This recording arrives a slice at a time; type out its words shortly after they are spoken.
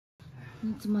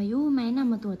你怎么又买那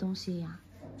么多东西呀？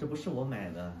这不是我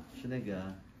买的，是那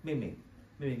个妹妹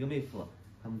跟妹夫，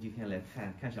他们今天来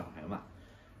看小孩嘛。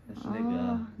但是那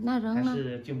个那人呢？还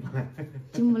是进不来，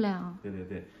进不了。对对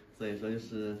对，所以说就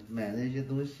是买了一些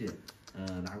东西，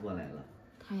拿过来了。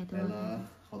太多买了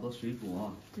好多水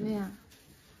果。对呀。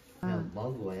像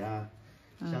芒果呀、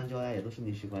香蕉呀，也都是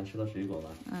你喜欢吃的水果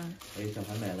吧？还给小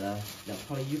孩买了2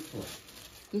套衣服。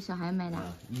给小孩买的？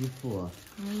衣服。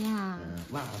哎呀。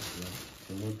袜子，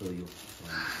什么都有。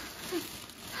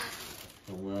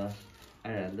我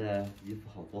爱然的衣服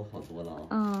好多了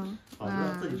哦。好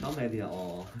多自己少买点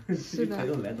哦。是的。朋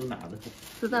友来都拿的。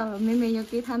知道了，妹妹要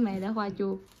给他买的话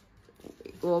就，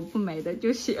我不买的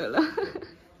就行了。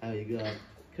还有一个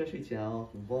瞌睡奖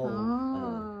红包。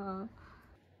哦。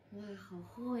哇，好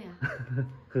厚呀！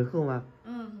很厚吗？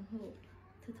很厚，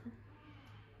偷。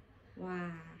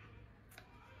哇，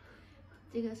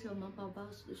这个是我们宝宝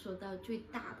收到最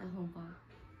大的红包。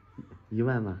1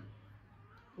万吗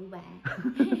？500。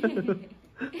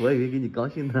我以为给你高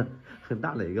兴的很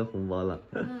大的一个红包了。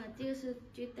这个是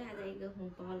最大的一个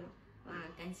红包了。哇，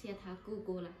感谢他姑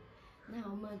姑了。那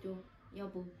我们就要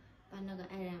不把那个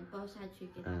爱然抱下去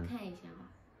给他看一下吧。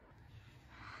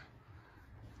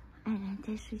爱然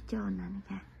在睡觉呢，你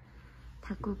看，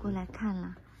他姑姑来看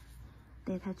了，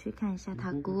带他去看一下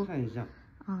他姑。看一下。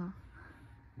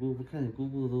姑姑看见姑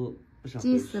姑都不想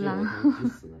急死了。急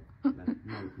死了。来，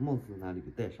帽子哪里给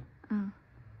戴上？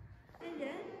爱然，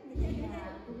你在这里。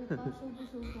姑姑舒不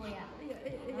舒服呀？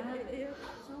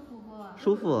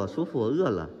舒服不？舒服，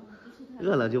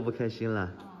饿了就不开心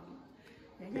了。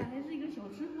人家还是一个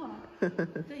小吃货。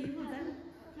这衣服咱。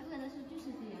他饿的时候就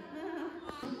是这样。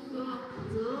走，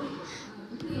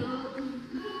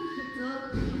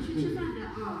去吃饭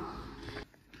了啊！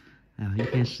哎呀，一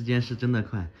天时间是真的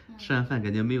快，吃完饭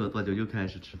感觉没有多久就开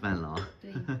始吃饭了啊。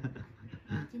对。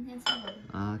今天菜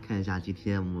看一下今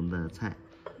天我们的菜。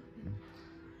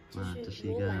这是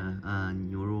一个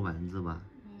牛肉丸子吧？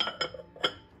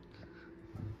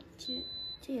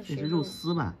这也是肉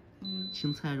丝吧？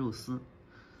青菜肉丝。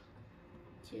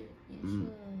这也是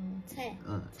菜。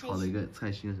炒了一个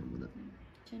菜心什么的。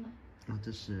真的。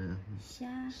这是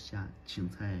虾，青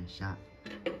菜虾。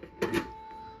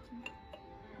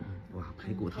哇，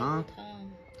排骨汤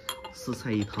，4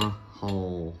菜1汤，好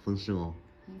丰盛哦。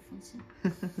很丰盛。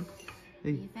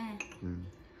米饭。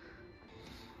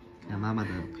看妈妈的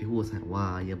陪护菜，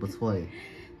哇，也不错哎。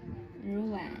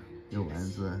肉丸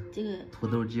子。这个土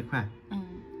豆鸡块。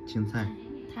青菜。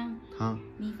汤。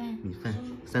米饭。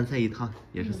3菜1汤，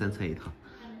也是3菜1汤。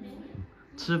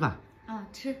吃吧。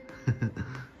吃。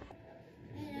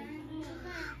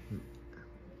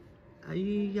哎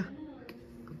呀，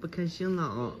不开心了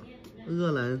哦，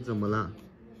饿了怎么了？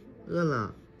饿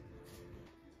了。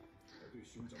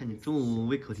看你中午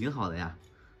胃口挺好的呀。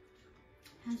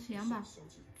还行吧，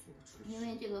因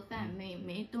为这个饭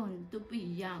每顿都不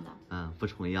一样的。不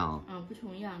重样。不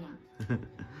重样的。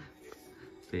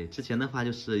对，之前的话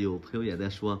就是有朋友也在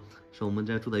说我们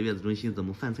这住的月子中心怎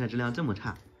么饭菜质量这么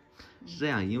差？是这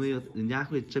样，因为人家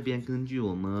会这边根据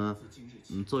我们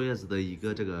坐月子的一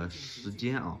个这个时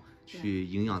间去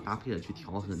营养搭配的去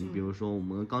调和。你比如说我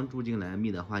们刚住进来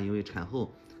蜜的话，因为产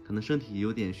后可能身体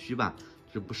有点虚吧，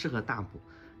就不适合大补。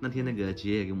那天那个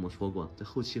姐也跟我们说过，这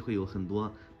后期会有很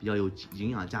多比较有营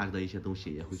养价值的一些东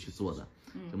西也会去做的。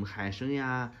什么海参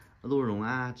呀、鹿茸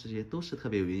啊，这些都是特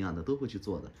别有营养的，都会去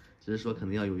做的。只是说可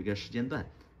能要有一个时间段，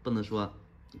不能说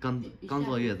刚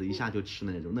坐月子一下就吃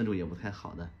那种也不太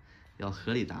好的，要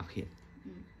合理搭配。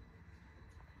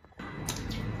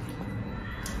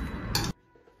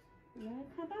来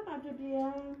看爸爸这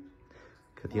边。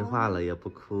可听话了，也不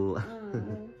哭。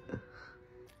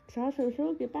小手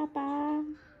手给爸爸。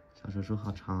小手手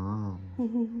好长哦。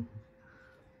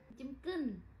金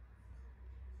根。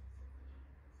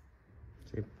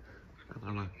这爸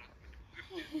爸吗？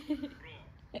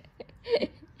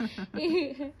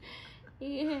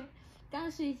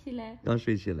刚睡起来。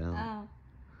啊。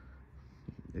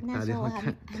打电话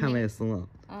看外孙了。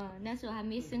那时候还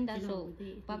没生的时候，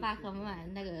爸爸和妈妈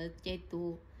那个解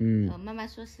读。妈妈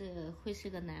说是会是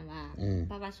个男娃，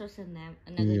爸爸说是那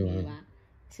个女娃，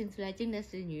生出来真的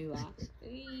是女娃。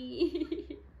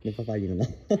那爸爸赢了。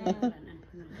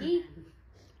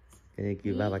赶紧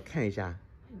给爸爸看一下。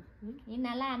你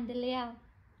拿烂的了。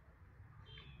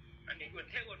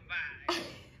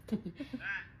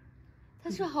他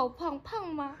说好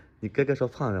胖吗？你哥哥说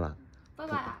胖是吧？爸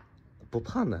爸不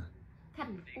胖的。看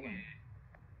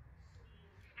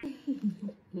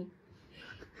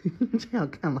这样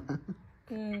看吗？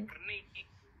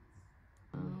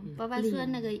爸爸说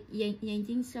那个眼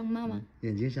睛像妈妈。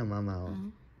眼睛像妈妈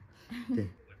哦。对。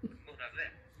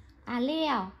阿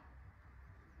廖，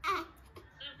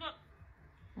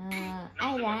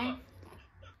爱人，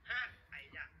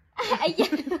哎呀，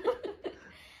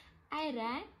爱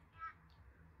人，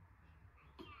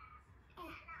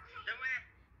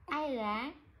爱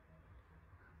人，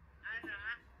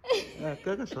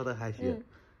哥哥说的还行。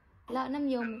老那么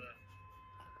有，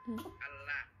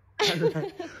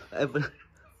哎，不是。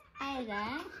爱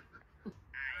人，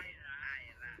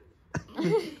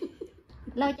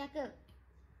老家个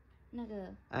那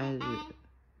个安安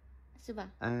是吧？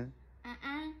安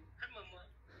安。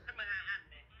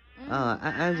啊，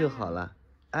安安就好了，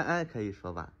安安可以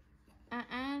说吧？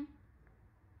安。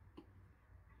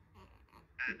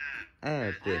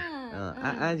哎，对，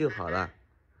安安就好了。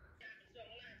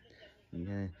你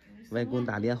看，外公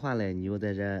打电话来，你又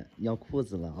在这尿裤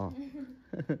子了啊！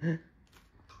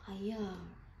哎呀，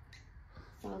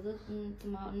嫂子，怎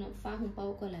么发红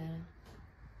包过来了？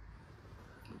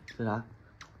是啥？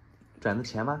转的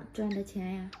钱吗？赚的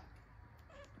钱呀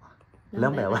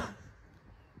200万。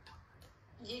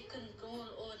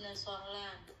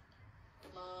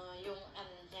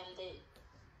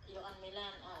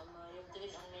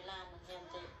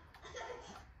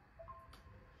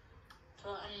เพร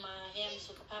าะอันมาแฮม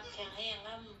สุขภาพแข็งแรง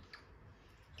น้ำ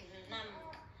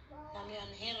มีอั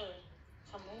นเฮล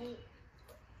ขมู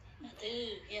ตื้อ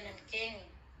เฮียนันเก่ง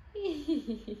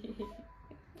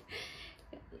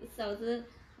嫂子，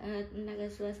那个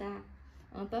说啥？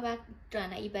爸爸赚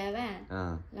了100万，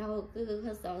然后哥哥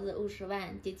和嫂子50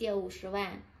万，姐姐50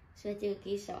万，说就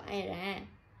给小爱人，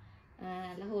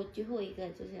然后最后一个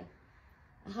就是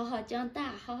好好长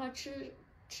大，好好吃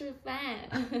饭。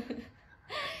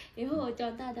以后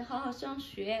长大的好好上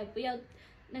学，不要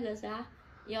那个啥，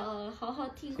要好好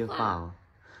听话。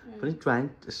不是转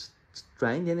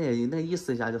一点点，那意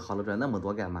思一下就好了，转那么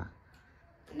多干嘛？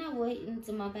那我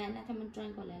怎么办？那他们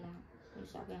转过来了，有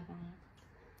啥办法呀？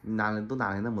你都哪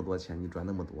来那么多钱？你转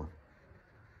那么多，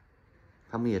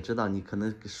他们也知道你可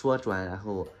能说转，然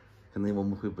后可能我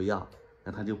们会不要，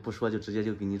那他就不说，就直接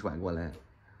就给你转过来，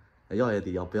要也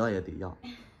得要，不要也得要。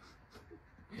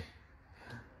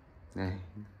哎。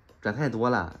转太多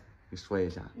了，你说一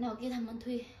下。那我给他们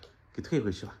退。给退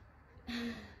回去吧。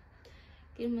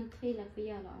给他们退了，不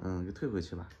要了。给退回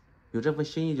去吧，有这份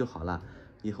心意就好了。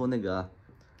以后那个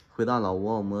回到老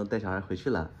挝，我们带小孩回去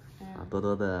了，多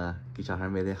多的给小孩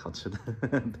买点好吃的，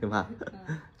对吧？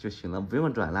就行了，不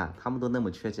用转了。他们都那么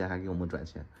缺钱，还给我们转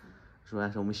钱，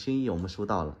说是我们心意我们收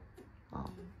到了，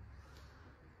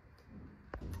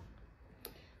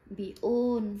比โอ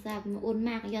นทราบโอนม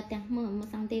ากยอดแต่มา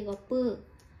สังเตก็เปื้อ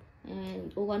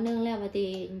我นึงแล้วว่าที่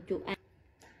จุอัน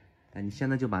哎，你现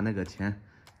在就把那个钱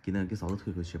给嫂子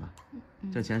退回去吧。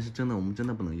这钱是真的，我们真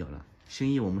的不能要了。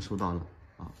心意我们收到了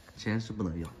啊，钱是不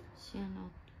能要。行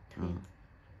了，退。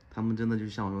他们真的就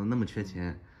像我说那么缺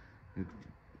钱，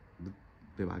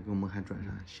对吧？给我们还转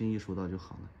上，心意收到就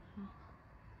好了。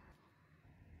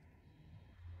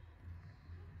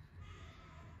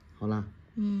好了。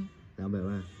200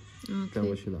万。转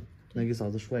过去了。那给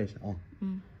嫂子说一下啊。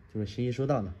就是心意收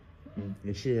到了。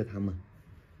也谢谢他们。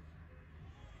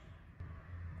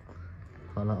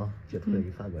好了啊，截图也给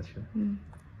发过去了。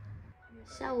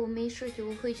下午没事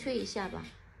就回去一下吧。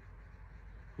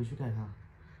回去干啥？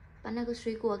把那个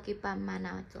水果给爸妈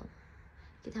拿走，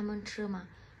给他们吃嘛。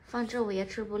放这我也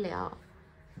吃不了。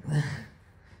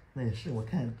那也是，我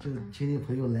看这群里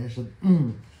朋友来是，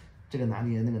这个拿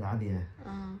点，那个拿点。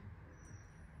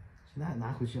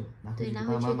拿回去吧，拿回去。对，拿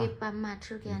回去给爸妈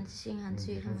吃，给新韩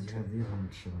剧他们吃。他们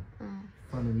吃吧。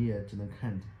放着你也只能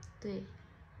看着。对。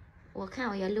我看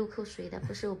我要流口水的，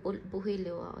不是我不会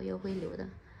流啊，我也会流的。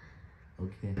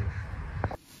OK。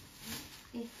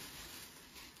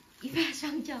一把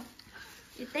上交，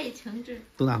一袋橙子。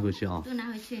都拿回去啊。都拿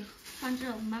回去，放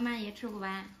这，我妈妈也吃不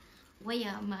完，我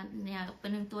也不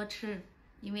能多吃，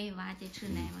因为娃在吃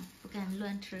奶嘛，不敢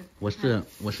乱吃。我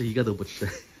是一个都不吃。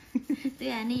对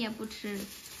呀，你也不吃，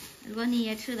如果你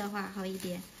也吃的话好一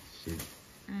点。行。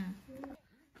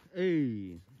哎，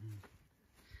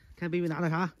看贝贝拿的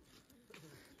啥？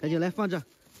赶紧来放这，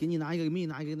给你拿一个，给妹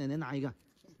拿一个，给奶奶拿一个。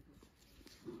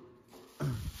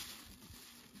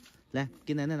来，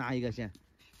给奶奶拿一个先。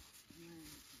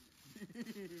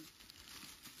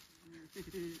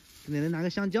给奶奶拿个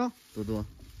香蕉，多多。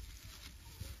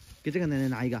给这个奶奶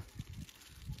拿一个。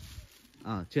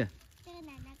去。这个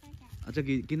奶奶干啥？这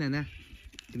给奶奶，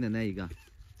给奶奶一个。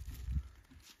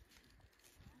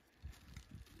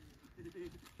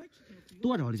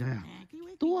多少的家呀？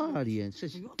多少的？是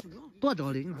多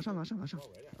少的？你拿上。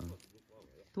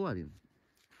多少的？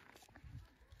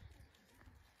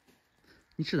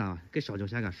你吃啥？给小脚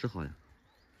虾干吃好呀。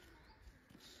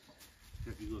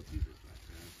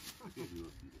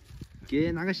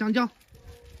给拿个香蕉。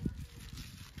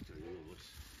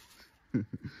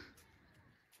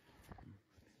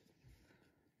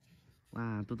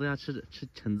哇，多多要吃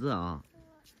橙子啊！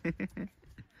嘿嘿嘿，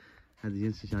孩子已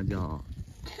经吃香蕉啊。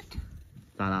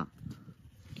咋了？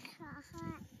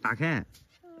打开。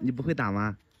你不会打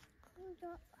吗？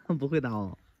不会打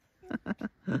哦。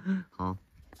好。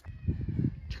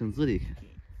橙子里看。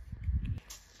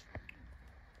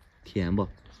甜不？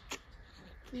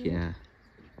甜。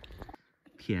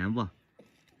甜不？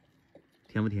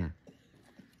甜不甜？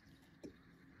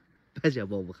白血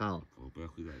宝不好。我不要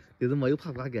回答一下。有的没有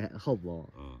怕瓜干好不？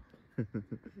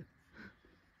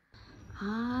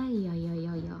哎呀呀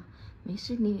呀呀！没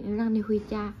事，让你回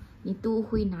家，你都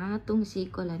会拿东西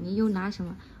过来。你又拿什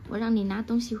么？我让你拿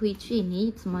东西回去，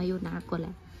你怎么又拿过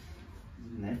来？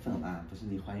奶粉啊，不是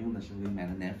你怀孕的时候给你买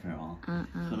的奶粉哦。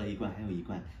喝了1罐还有1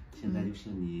罐，现在就是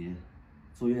你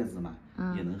坐月子嘛，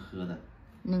也能喝的。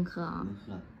能喝啊？能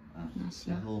喝，那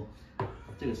行。然后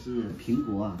这个是苹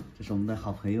果啊，这是我们的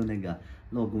好朋友那个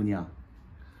洛姑娘，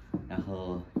然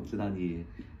后知道你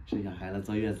生小孩了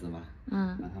坐月子嘛，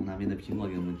把他们那边的苹果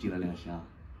给我们寄了2箱。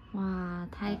哇，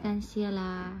太感谢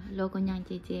啦，洛姑娘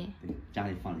姐姐。对，家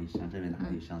里放了1箱，这边拿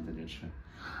了1箱在这吃。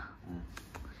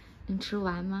能吃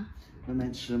完吗？慢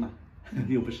慢吃嘛，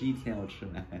又不是1天要吃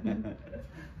完。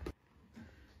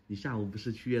你下午不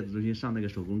是去月子中心上那个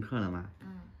手工课了吗？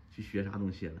去学啥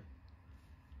东西了？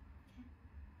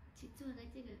去做个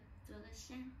这个，做个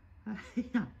山。哎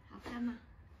呀，好看吗？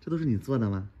这都是你做的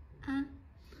吗？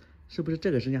是不是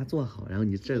这个是人家做好，然后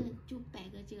你这就摆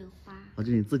个这个花。哦，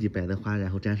就你自己摆的花，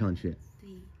然后粘上去。对。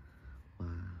哇，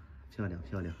漂亮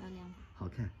漂亮。漂亮吧？好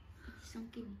看。送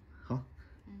给你。好。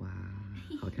哇，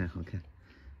好看好看，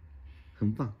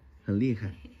很棒，很厉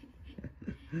害。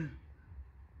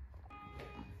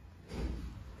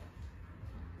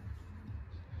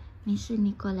没事，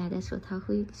你过来的时候他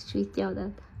会睡觉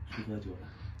的。睡多久了？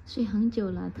睡很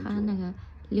久了，他那个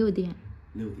6点。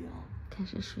6点啊。开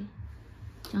始睡，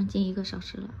将近1个小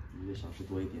时了。1个小时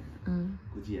多一点。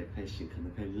估计也快醒，可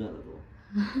能快饿了都。